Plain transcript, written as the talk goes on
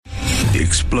The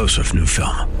explosive new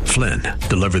film, Flynn,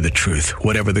 deliver the truth,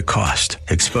 whatever the cost,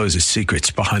 exposes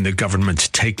secrets behind the government's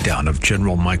takedown of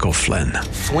General Michael Flynn.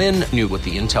 Flynn knew what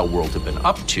the intel world had been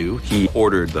up to. He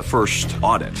ordered the first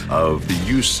audit of the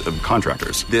use of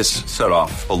contractors. This set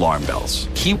off alarm bells.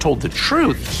 He told the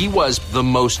truth. He was the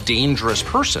most dangerous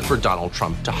person for Donald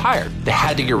Trump to hire. They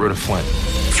had to get rid of Flynn.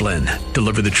 Flynn,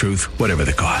 deliver the truth, whatever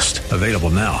the cost. Available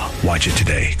now. Watch it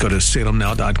today. Go to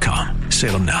salemnow.com.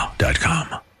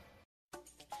 salemnow.com.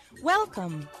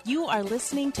 Welcome. You are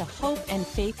listening to Hope and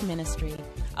Faith Ministry,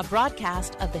 a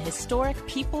broadcast of the historic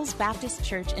People's Baptist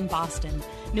Church in Boston,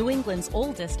 New England's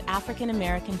oldest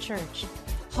African-American church.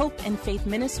 Hope and Faith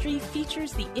Ministry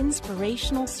features the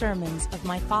inspirational sermons of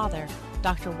my father,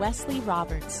 Dr. Wesley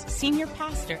Roberts, senior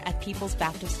pastor at People's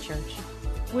Baptist Church.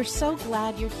 We're so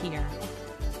glad you're here.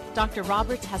 Dr.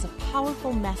 Roberts has a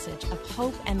powerful message of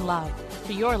hope and love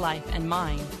for your life and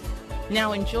mine.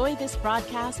 Now enjoy this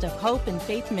broadcast of Hope and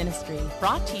Faith Ministry,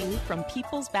 brought to you from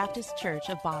People's Baptist Church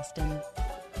of Boston.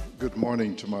 Good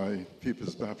morning to my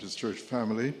People's Baptist Church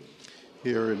family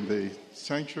here in the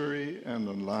sanctuary and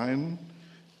online,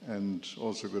 and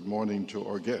also good morning to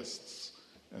our guests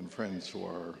and friends who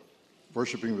are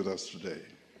worshiping with us today.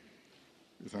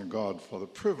 We thank God for the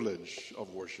privilege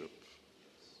of worship,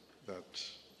 that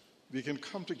we can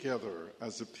come together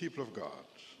as the people of God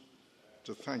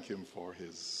to thank Him for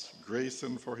His grace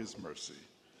and for His mercy.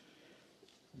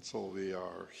 And so we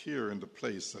are here in the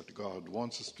place that God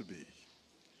wants us to be,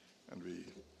 and we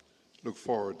look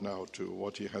forward now to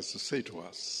what He has to say to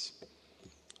us.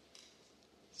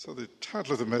 So the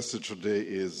title of the message today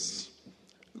is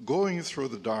Going Through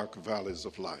the Dark Valleys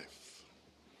of Life.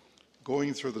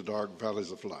 Going through the dark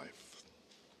valleys of life.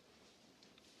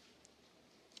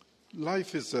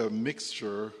 Life is a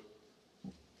mixture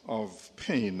of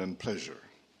pain and pleasure,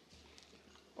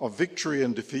 of victory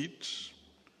and defeat,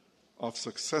 of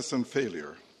success and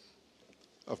failure,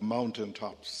 of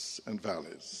mountaintops and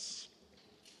valleys.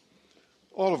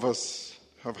 All of us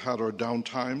have had our down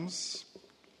times,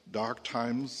 dark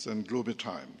times, and gloomy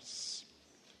times.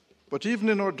 But even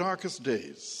in our darkest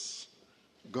days,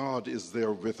 God is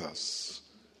there with us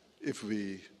if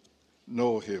we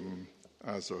know Him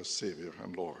as our Savior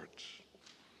and Lord.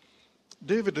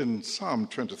 David in Psalm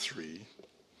 23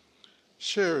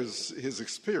 shares his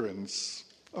experience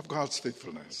of God's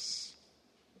faithfulness.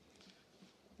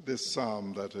 This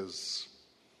psalm that has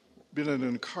been an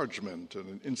encouragement and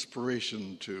an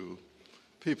inspiration to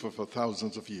people for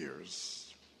thousands of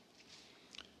years.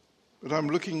 But I'm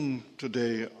looking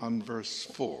today on verse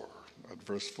 4,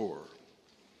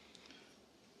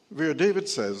 where David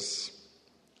says,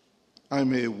 I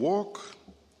may walk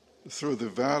through the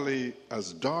valley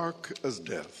as dark as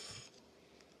death,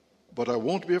 but I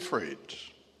won't be afraid.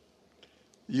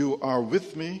 You are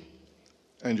with me,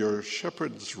 and your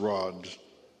shepherd's rod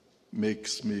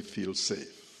makes me feel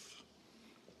safe.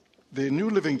 The New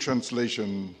Living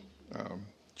Translation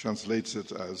translates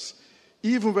it as,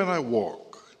 even when I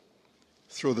walk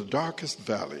through the darkest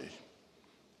valley,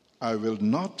 I will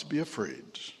not be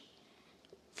afraid,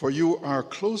 for you are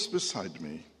close beside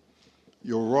me.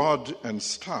 Your rod and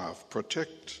staff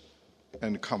protect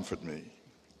and comfort me.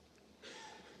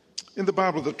 In the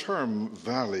Bible, the term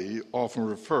valley often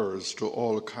refers to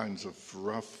all kinds of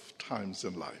rough times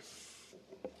in life,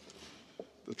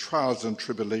 the trials and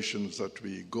tribulations that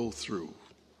we go through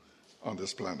on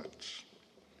this planet.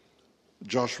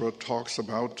 Joshua talks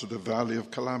about the valley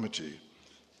of calamity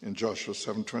in Joshua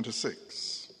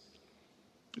 7:26.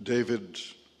 David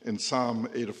in Psalm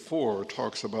 84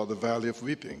 talks about the valley of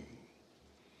weeping.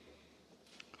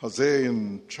 Hosea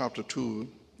in chapter 2,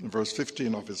 verse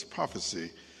 15 of his prophecy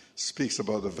speaks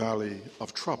about the valley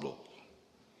of trouble.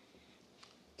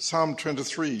 Psalm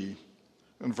 23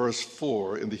 and verse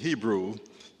 4 in the Hebrew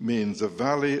means a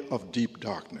valley of deep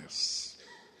darkness.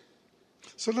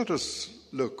 So let us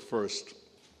look first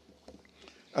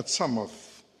at some of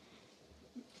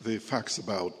the facts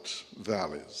about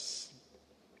valleys.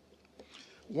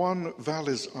 One,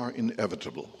 valleys are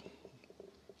inevitable.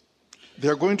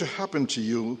 They're going to happen to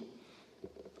you,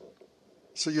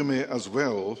 so you may as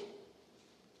well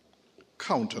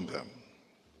count on them.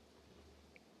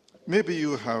 Maybe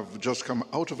you have just come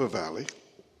out of a valley,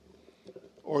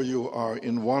 or you are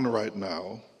in one right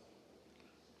now,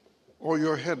 or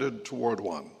you're headed toward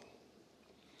one.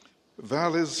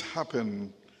 Valleys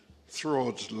happen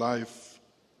throughout life,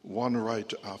 one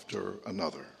right after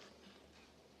another.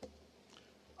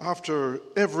 After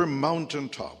every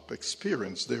mountaintop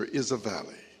experience, there is a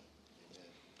valley.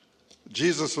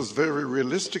 Jesus was very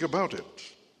realistic about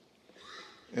it.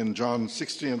 In John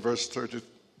 16 verse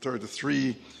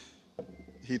 33,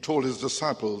 he told his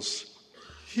disciples,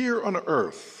 Here on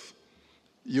earth,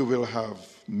 you will have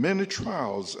many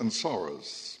trials and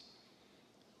sorrows,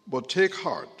 but take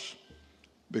heart,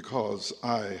 because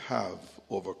I have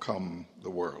overcome the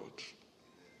world.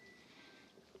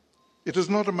 It is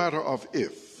not a matter of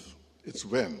if, it's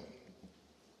when.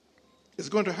 It's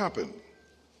going to happen.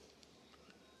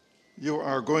 You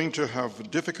are going to have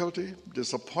difficulty,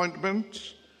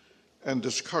 disappointment, and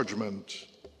discouragement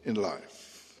in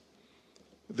life.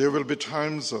 There will be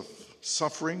times of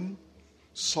suffering,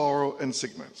 sorrow, and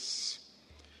sickness.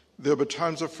 There will be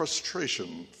times of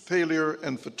frustration, failure,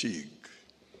 and fatigue.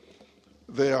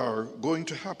 They are going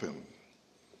to happen.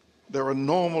 They're a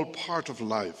normal part of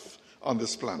life on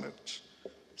this planet,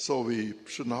 so we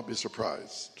should not be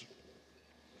surprised.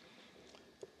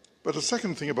 But the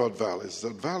second thing about valleys is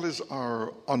that valleys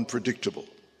are unpredictable.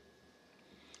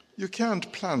 You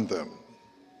can't plan them,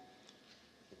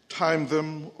 time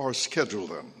them, or schedule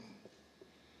them.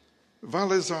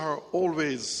 Valleys are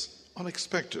always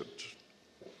unexpected.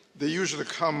 They usually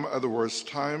come at the worst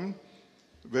time,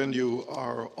 when you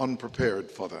are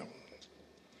unprepared for them,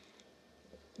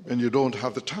 when you don't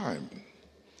have the time.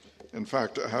 In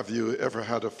fact, have you ever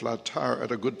had a flat tire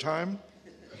at a good time?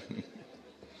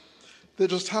 They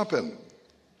just happen.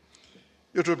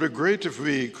 It would be great if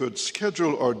we could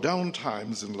schedule our down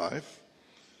times in life.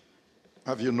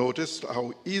 Have you noticed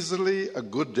how easily a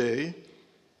good day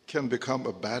can become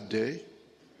a bad day?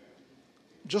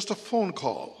 Just a phone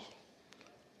call,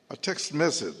 a text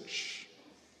message,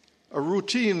 a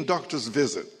routine doctor's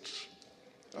visit,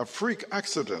 a freak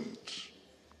accident,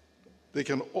 they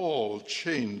can all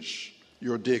change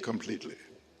your day completely.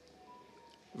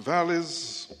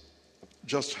 Valleys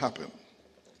just happen.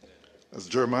 As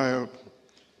Jeremiah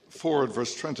 4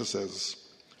 verse 20 says,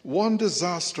 one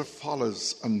disaster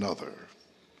follows another.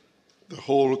 The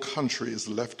whole country is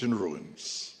left in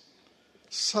ruins.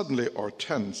 Suddenly our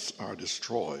tents are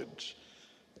destroyed.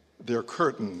 Their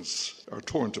curtains are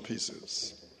torn to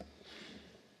pieces.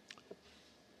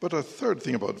 But a third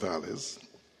thing about valleys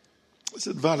is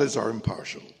that valleys are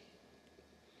impartial.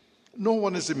 No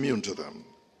one is immune to them.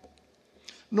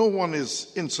 No one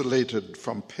is insulated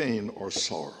from pain or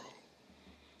sorrow.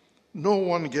 No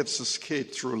one gets to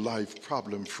skate through life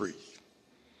problem-free.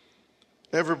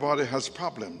 Everybody has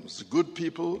problems, good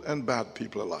people and bad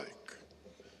people alike.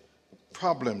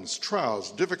 Problems,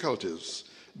 trials, difficulties,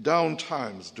 down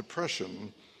times,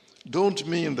 depression don't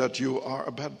mean that you are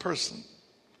a bad person.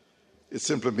 It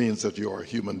simply means that you are a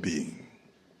human being.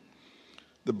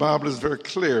 The Bible is very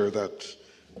clear that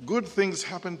good things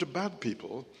happen to bad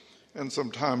people, and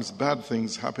sometimes bad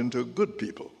things happen to good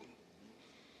people.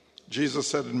 Jesus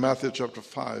said in Matthew chapter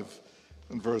 5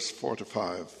 and verse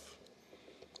 45,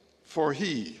 for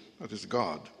he, that is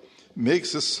God,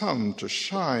 makes his sun to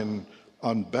shine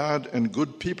on bad and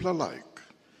good people alike,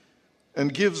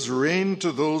 and gives rain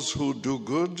to those who do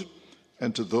good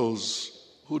and to those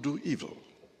who do evil.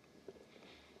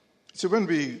 So when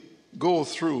we go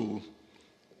through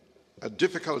a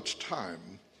difficult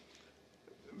time,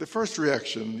 the first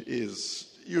reaction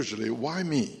is usually, why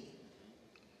me?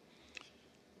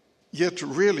 Yet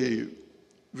really,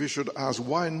 we should ask,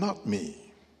 why not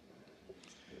me?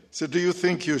 So do you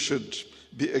think you should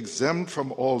be exempt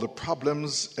from all the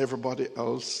problems everybody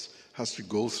else has to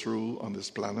go through on this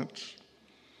planet?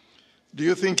 Do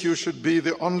you think you should be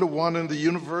the only one in the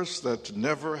universe that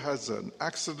never has an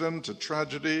accident, a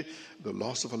tragedy, the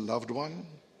loss of a loved one?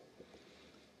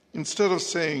 Instead of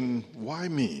saying, why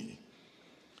me?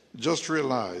 Just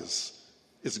realize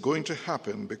it's going to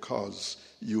happen because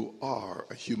you are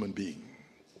a human being.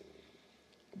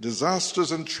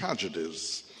 Disasters and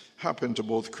tragedies happen to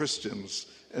both Christians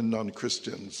and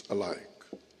non-Christians alike.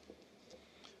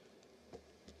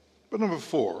 But number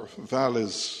 4,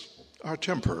 valleys are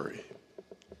temporary,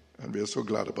 and we are so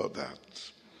glad about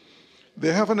that.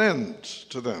 They have an end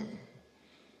to them.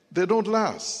 They don't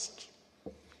last.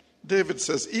 David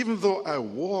says, even though I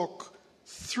walk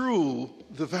through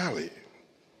the valley,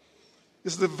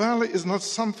 the valley is not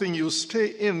something you stay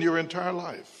in your entire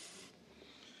life.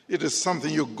 It is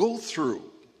something you go through.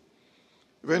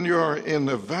 When you're in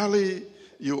a valley,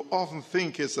 you often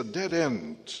think it's a dead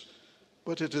end,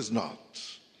 but it is not.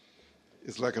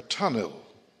 It's like a tunnel.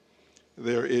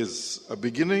 There is a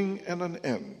beginning and an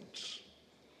end.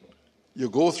 You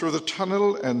go through the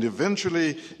tunnel and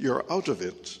eventually you're out of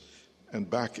it and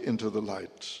back into the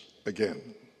light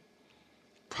again.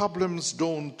 Problems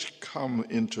don't come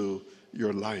into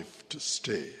your life to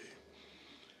stay.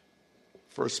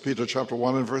 1 Peter chapter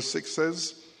 1 and verse 6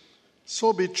 says,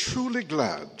 so be truly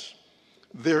glad.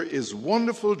 There is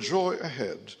wonderful joy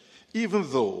ahead,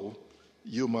 even though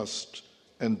you must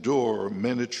endure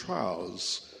many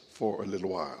trials for a little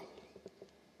while.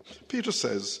 Peter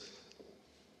says,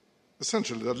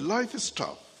 essentially, that life is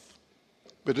tough,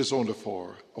 but it's only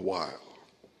for a while.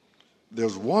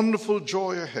 There's wonderful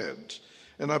joy ahead,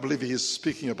 and I believe he is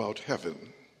speaking about heaven.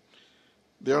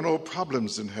 There are no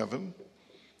problems in heaven.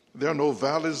 There are no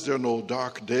valleys, there are no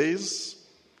dark days.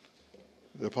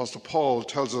 The Apostle Paul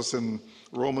tells us in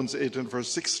Romans 8 and verse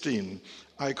 16,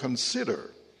 I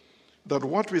consider that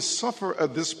what we suffer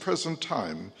at this present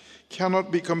time cannot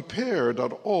be compared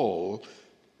at all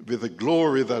with the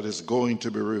glory that is going to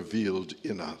be revealed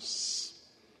in us.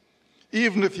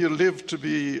 Even if you live to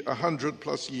be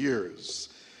 100+ years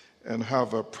and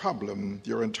have a problem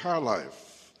your entire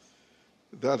life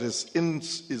that is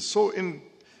so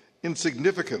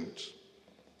insignificant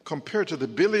compared to the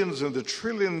billions and the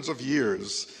trillions of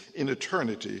years in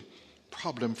eternity,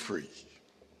 problem-free.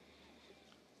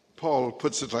 Paul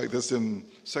puts it like this in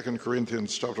 2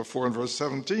 Corinthians chapter 4 and verse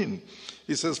 17.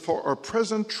 He says, for our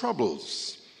present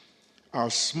troubles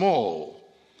are small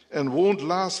and won't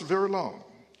last very long,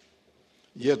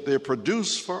 yet they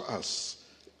produce for us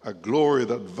a glory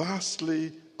that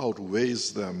vastly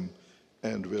outweighs them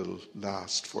and will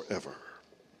last forever.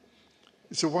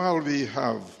 So while we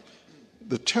have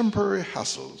the temporary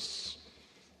hassles,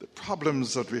 the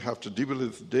problems that we have to deal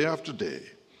with day after day,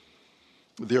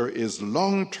 there is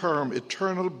long-term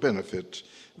eternal benefit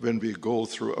when we go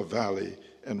through a valley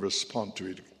and respond to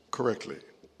it correctly.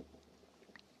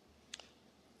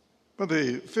 But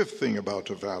the fifth thing about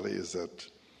a valley is that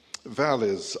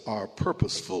valleys are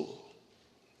purposeful.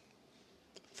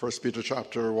 1 Peter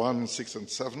chapter 1, 6 and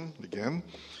 7, again,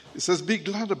 it says, be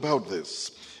glad about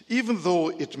this, even though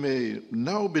it may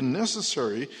now be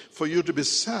necessary for you to be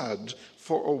sad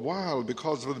for a while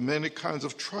because of the many kinds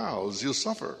of trials you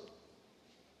suffer.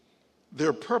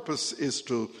 Their purpose is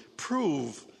to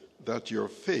prove that your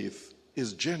faith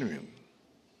is genuine.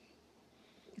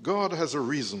 God has a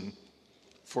reason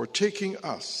for taking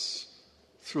us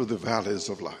through the valleys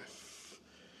of life.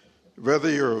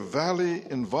 Whether your valley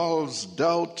involves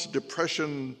doubt,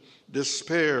 depression,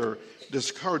 despair,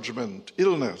 discouragement,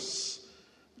 illness,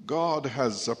 God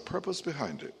has a purpose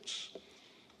behind it.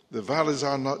 The valleys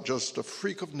are not just a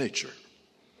freak of nature.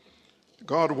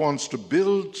 God wants to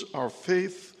build our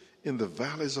faith in the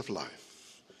valleys of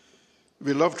life.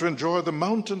 We love to enjoy the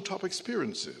mountaintop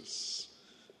experiences,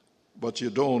 but you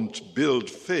don't build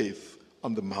faith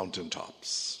on the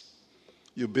mountaintops.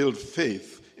 You build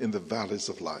faith in the valleys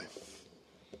of life.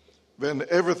 When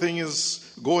everything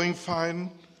is going fine,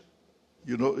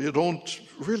 you don't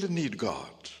really need God.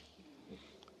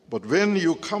 But when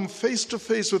you come face to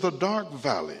face with a dark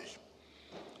valley,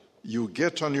 you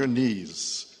get on your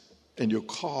knees and you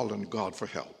call on God for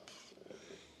help.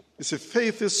 You see,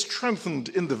 faith is strengthened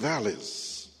in the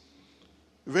valleys.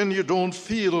 When you don't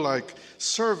feel like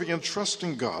serving and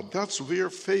trusting God, that's where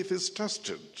faith is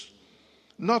tested.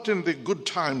 Not in the good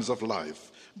times of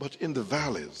life, but in the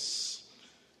valleys.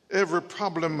 Every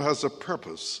problem has a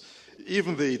purpose,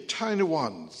 even the tiny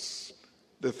ones,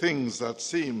 the things that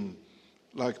seem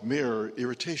like mere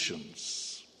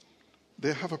irritations.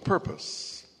 They have a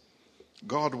purpose.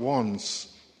 God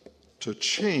wants to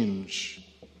change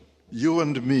you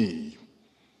and me,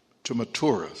 to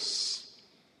mature us.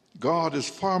 God is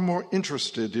far more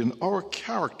interested in our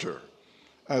character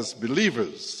as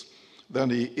believers than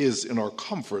he is in our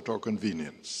comfort or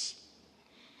convenience.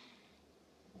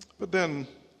 But then,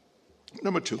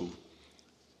 number 2,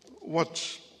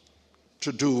 what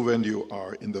to do when you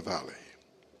are in the valley.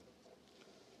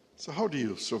 So how do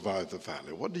you survive the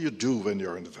valley? What do you do when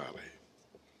you're in the valley?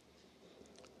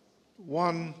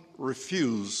 1,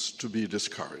 refuse to be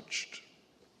discouraged.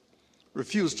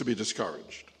 Refuse to be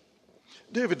discouraged.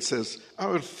 David says, I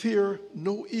will fear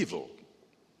no evil.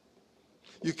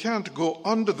 You can't go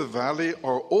under the valley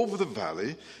or over the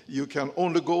valley. You can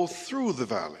only go through the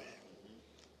valley.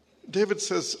 David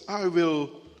says, I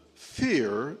will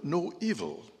fear no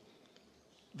evil.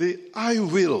 The I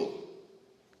will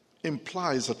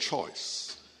implies a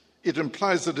choice. It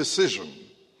implies a decision.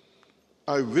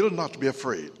 I will not be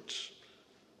afraid.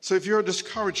 So if you're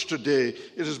discouraged today,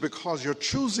 it is because you're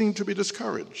choosing to be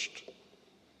discouraged.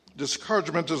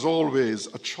 Discouragement is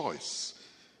always a choice.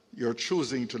 You're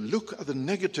choosing to look at the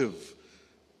negative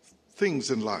things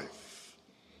in life.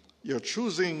 You're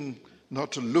choosing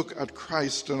not to look at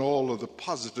Christ and all of the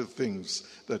positive things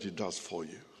that he does for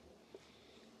you.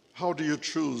 How do you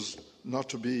choose not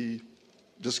to be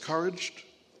discouraged?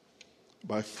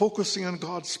 By focusing on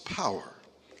God's power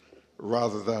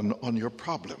rather than on your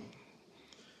problem.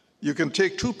 You can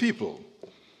take 2 people,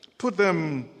 put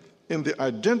them in the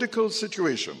identical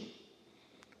situation.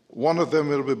 One of them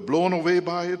will be blown away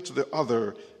by it, the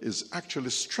other is actually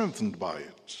strengthened by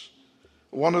it.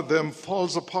 One of them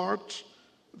falls apart,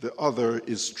 the other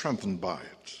is strengthened by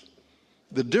it.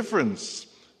 The difference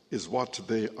is what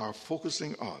they are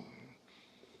focusing on.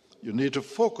 You need to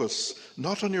focus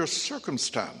not on your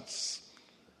circumstance,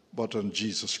 but on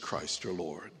Jesus Christ, your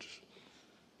Lord.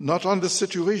 Not on the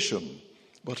situation,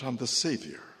 but on the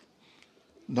Savior.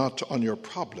 Not on your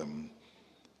problem,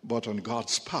 but on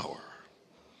God's power.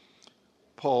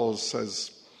 Paul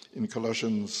says in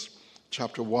Colossians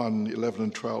chapter 1, 11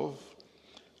 and 12,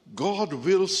 God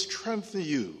will strengthen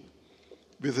you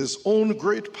with his own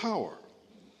great power,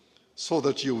 so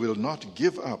that you will not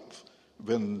give up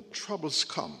when troubles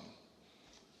come,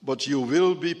 but you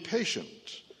will be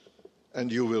patient,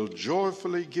 and you will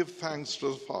joyfully give thanks to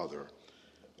the Father,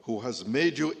 who has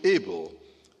made you able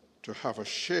to have a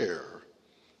share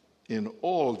in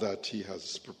all that he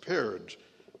has prepared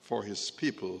for his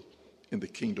people in the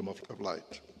kingdom of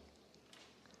light.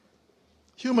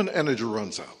 Human energy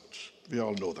runs out. We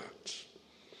all know that.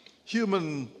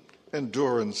 Human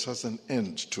endurance has an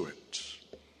end to it.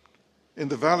 In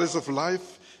the valleys of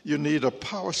life, you need a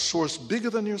power source bigger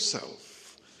than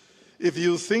yourself. If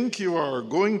you think you are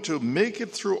going to make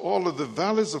it through all of the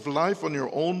valleys of life on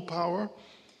your own power,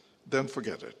 then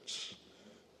forget it.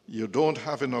 You don't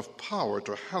have enough power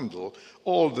to handle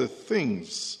all the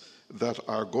things that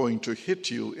are going to hit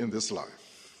you in this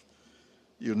life.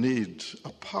 You need a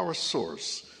power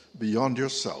source beyond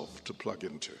yourself to plug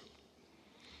into.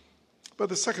 But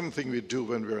the second thing we do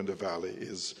when we're in the valley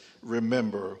is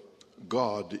remember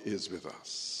God is with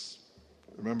us.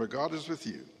 Remember, God is with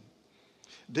you.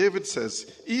 David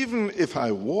says, even if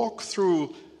I walk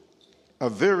through a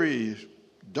very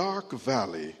dark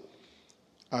valley,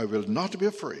 I will not be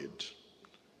afraid,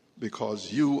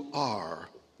 because you are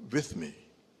with me.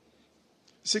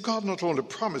 See, God not only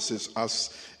promises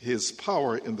us his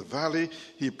power in the valley,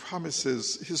 he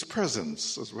promises his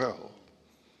presence as well.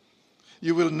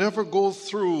 You will never go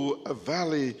through a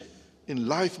valley in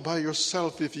life by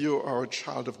yourself if you are a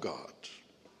child of God.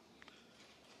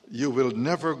 You will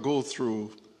never go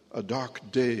through a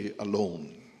dark day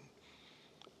alone.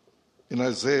 In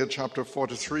Isaiah chapter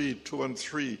 43, 2 and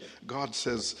 3, God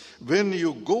says, when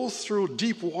you go through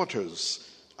deep waters,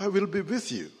 I will be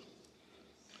with you.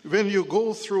 When you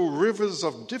go through rivers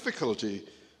of difficulty,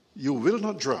 you will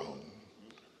not drown.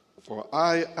 For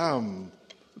I am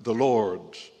the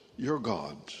Lord, your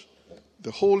God,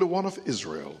 the Holy One of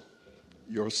Israel,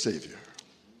 your Savior.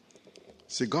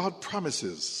 See, God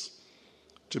promises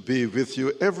to be with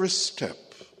you every step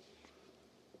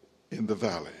in the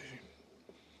valley.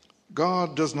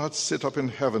 God does not sit up in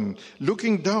heaven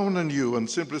looking down on you and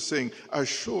simply saying, I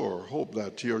sure hope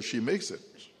that he or she makes it.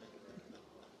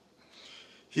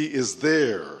 He is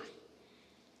there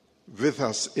with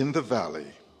us in the valley,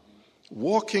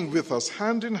 walking with us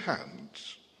hand in hand.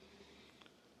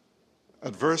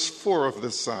 At verse 4 of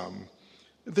this psalm,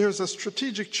 there's a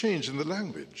strategic change in the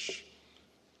language,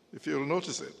 if you'll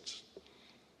notice it.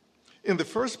 In the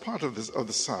first part of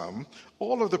the psalm,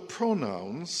 all of the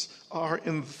pronouns are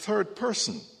in the third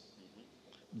person.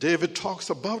 David talks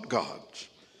about God.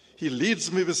 He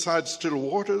leads me beside still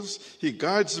waters. He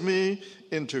guides me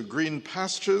into green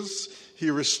pastures.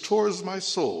 He restores my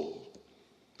soul.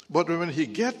 But when he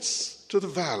gets to the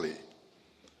valley,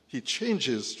 he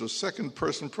changes to second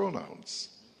person pronouns.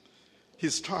 He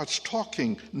starts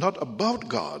talking not about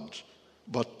God,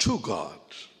 but to God.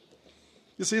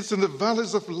 You see, it's in the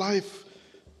valleys of life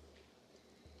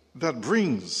that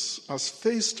brings us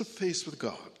face to face with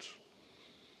God.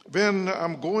 When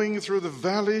I'm going through the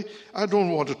valley, I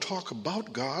don't want to talk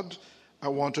about God. I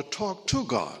want to talk to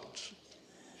God.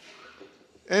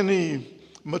 Any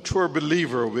mature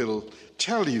believer will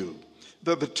tell you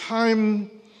that the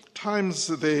times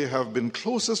they have been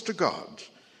closest to God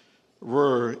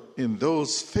were in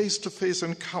those face-to-face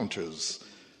encounters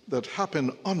that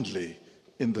happen only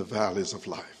in the valleys of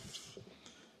life.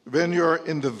 When you're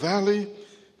in the valley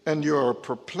and you're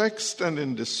perplexed and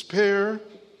in despair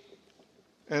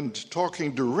and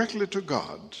talking directly to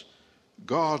God,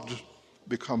 God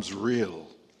becomes real.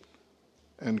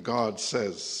 And God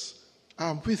says,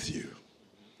 I'm with you.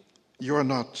 You're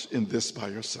not in this by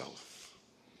yourself.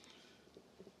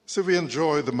 So we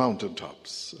enjoy the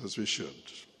mountaintops, as we should.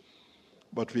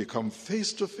 But we come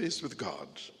face to face with God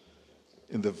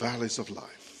in the valleys of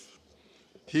life.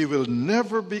 He will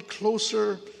never be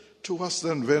closer to us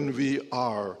than when we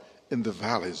are in the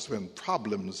valleys, when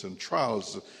problems and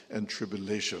trials and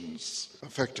tribulations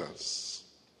affect us.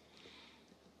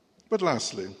 But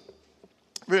lastly,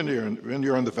 when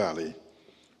you're in the valley,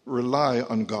 rely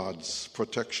on God's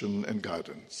protection and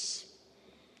guidance.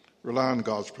 Rely on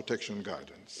God's protection and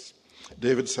guidance.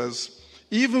 David says,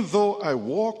 even though I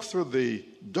walk through the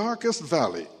darkest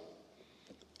valley,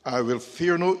 I will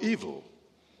fear no evil,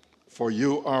 for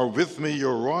you are with me,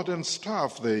 your rod and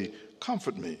staff, they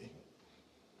comfort me.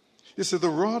 You see, the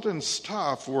rod and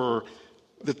staff were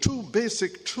the two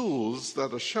basic tools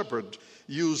that a shepherd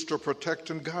used to protect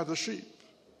and guide the sheep.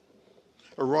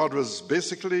 A rod was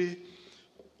basically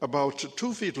about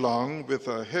 2 feet long with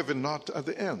a heavy knot at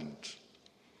the end.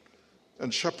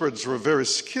 And shepherds were very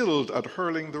skilled at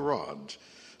hurling the rod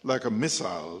like a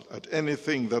missile at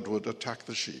anything that would attack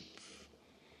the sheep.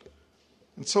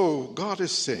 And so God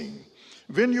is saying,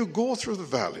 when you go through the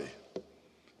valley,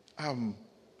 I'm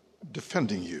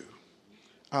defending you.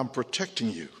 I'm protecting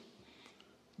you.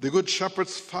 The good shepherd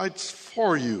fights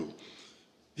for you.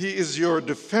 He is your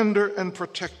defender and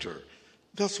protector.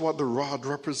 That's what the rod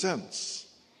represents.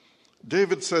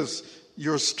 David says,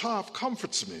 your staff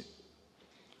comforts me.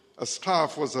 A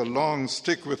staff was a long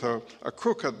stick with a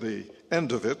crook at the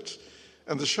end of it,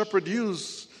 and the shepherd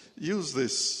used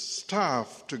this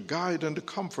staff to guide and to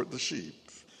comfort the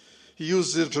sheep. He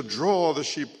used it to draw the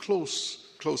sheep close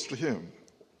to him.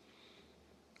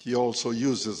 He also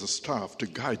uses the staff to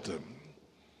guide them.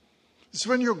 It's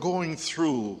when you're going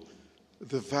through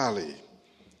the valley,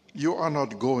 you are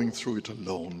not going through it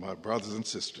alone, my brothers and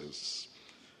sisters.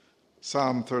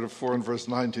 Psalm 34 and verse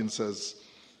 19 says,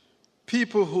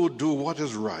 people who do what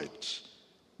is right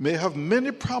may have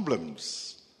many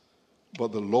problems,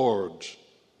 but the Lord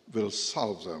will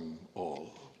solve them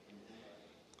all.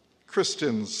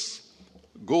 Christians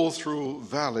go through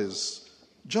valleys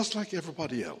just like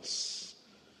everybody else.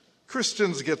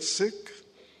 Christians get sick.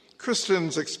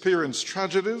 Christians experience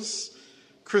tragedies.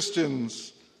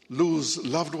 Christians lose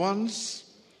loved ones.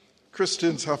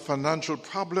 Christians have financial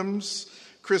problems.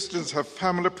 Christians have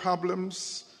family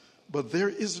problems. But there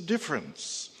is a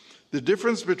difference. The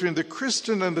difference between the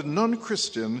Christian and the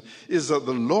non-Christian is that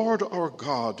the Lord our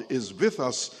God is with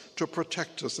us to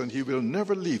protect us, and he will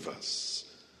never leave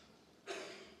us.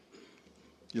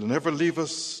 He'll never leave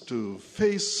us to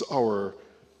face our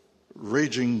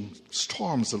raging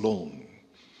storms alone.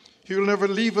 He will never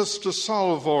leave us to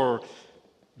solve our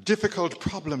difficult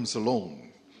problems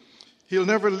alone. He'll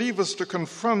never leave us to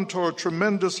confront our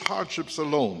tremendous hardships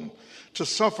alone, to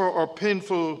suffer our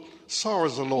painful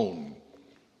sorrows alone,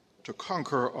 to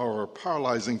conquer our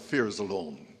paralyzing fears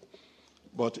alone,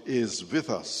 but is with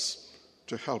us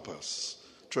to help us,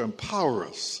 to empower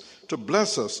us, to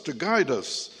bless us, to guide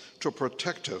us, to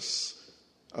protect us,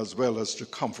 as well as to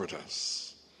comfort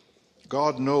us.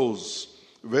 God knows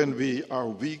when we are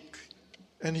weak,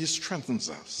 and he strengthens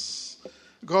us.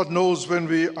 God knows when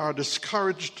we are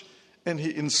discouraged, and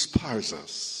he inspires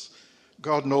us.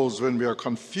 God knows when we are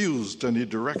confused, and he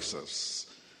directs us.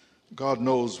 God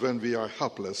knows when we are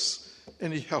helpless,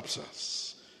 and he helps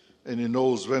us. And he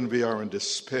knows when we are in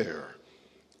despair,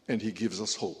 and he gives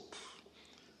us hope.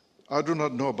 I do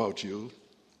not know about you,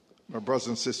 my brothers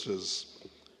and sisters,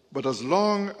 but as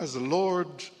long as the Lord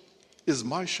is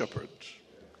my shepherd,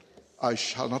 I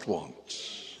shall not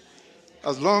want.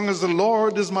 As long as the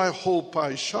Lord is my hope,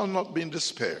 I shall not be in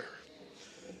despair.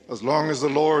 As long as the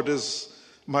Lord is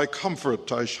my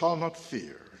comfort, I shall not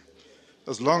fear.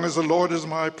 As long as the Lord is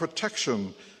my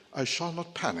protection, I shall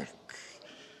not panic.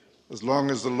 As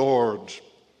long as the Lord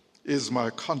is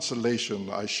my consolation,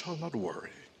 I shall not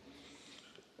worry.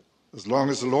 As long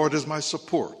as the Lord is my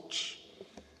support,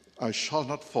 I shall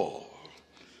not fall.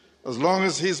 As long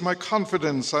as he's my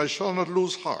confidence, I shall not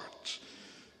lose heart.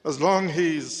 As long as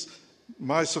he's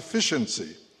my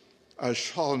sufficiency, I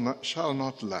shall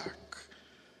not lack.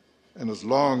 And as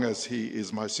long as he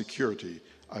is my security,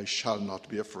 I shall not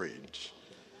be afraid.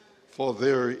 For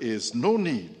there is no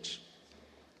need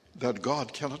that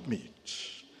God cannot meet.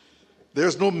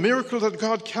 There's no miracle that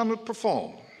God cannot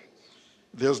perform.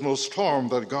 There's no storm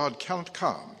that God cannot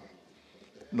calm.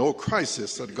 No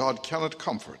crisis that God cannot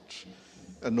comfort.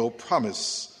 And no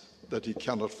promise that he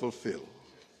cannot fulfill.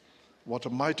 What a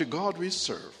mighty God we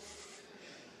serve.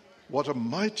 What a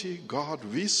mighty God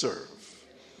we serve.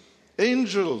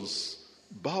 Angels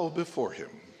bow before him.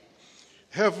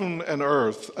 Heaven and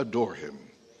earth adore him.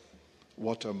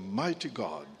 What a mighty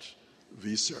God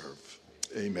we serve.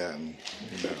 Amen.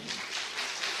 Amen.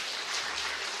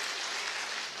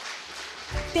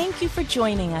 Thank you for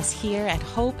joining us here at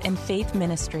Hope and Faith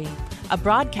Ministry, a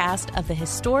broadcast of the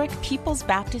historic People's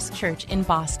Baptist Church in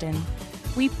Boston.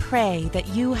 We pray that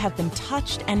you have been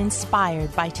touched and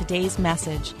inspired by today's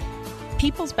message.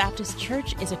 People's Baptist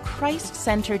Church is a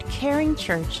Christ-centered, caring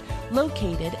church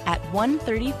located at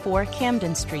 134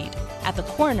 Camden Street, at the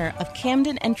corner of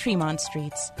Camden and Tremont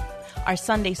Streets. Our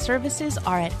Sunday services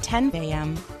are at 10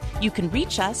 a.m. You can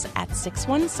reach us at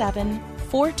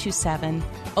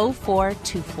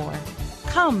 617-427-0424.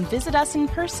 Come visit us in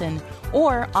person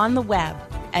or on the web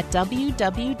at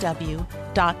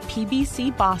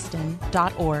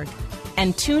www.pbcboston.org.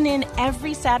 And tune in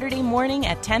every Saturday morning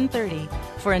at 10:30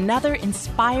 for another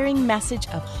inspiring message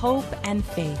of hope and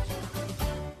faith.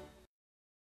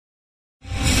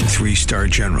 3-star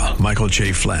General Michael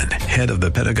J. Flynn, head of the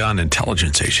Pentagon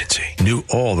Intelligence Agency, knew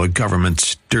all the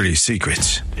government's dirty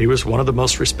secrets. He was one of the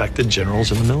most respected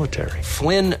generals in the military.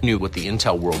 Flynn knew what the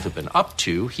intel world had been up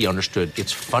to. He understood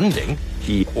its funding.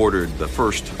 He ordered the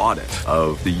first audit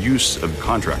of the use of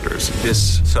contractors.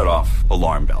 This set off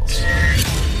alarm bells.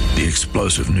 The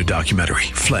explosive new documentary,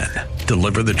 Flynn,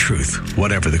 Deliver the Truth,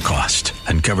 Whatever the Cost,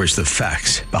 uncovers the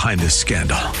facts behind this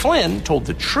scandal. Flynn told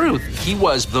the truth. He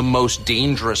was the most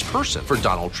dangerous person for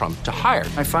Donald Trump to hire.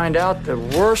 I find out the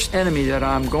worst enemy that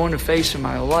I'm going to face in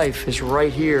my life is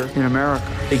right here in America.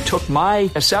 They took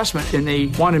my assessment and they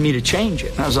wanted me to change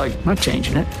it. And I was like, I'm not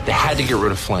changing it. They had to get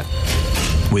rid of Flynn.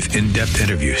 With in-depth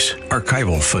interviews,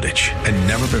 archival footage, and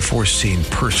never-before-seen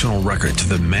personal records of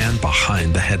the man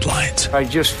behind the headlines. I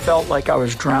just felt like I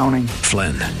was drowning.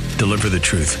 Flynn, Deliver the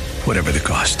Truth, Whatever the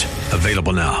Cost.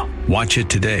 Available now. Watch it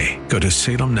today. Go to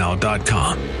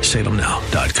salemnow.com.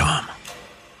 salemnow.com.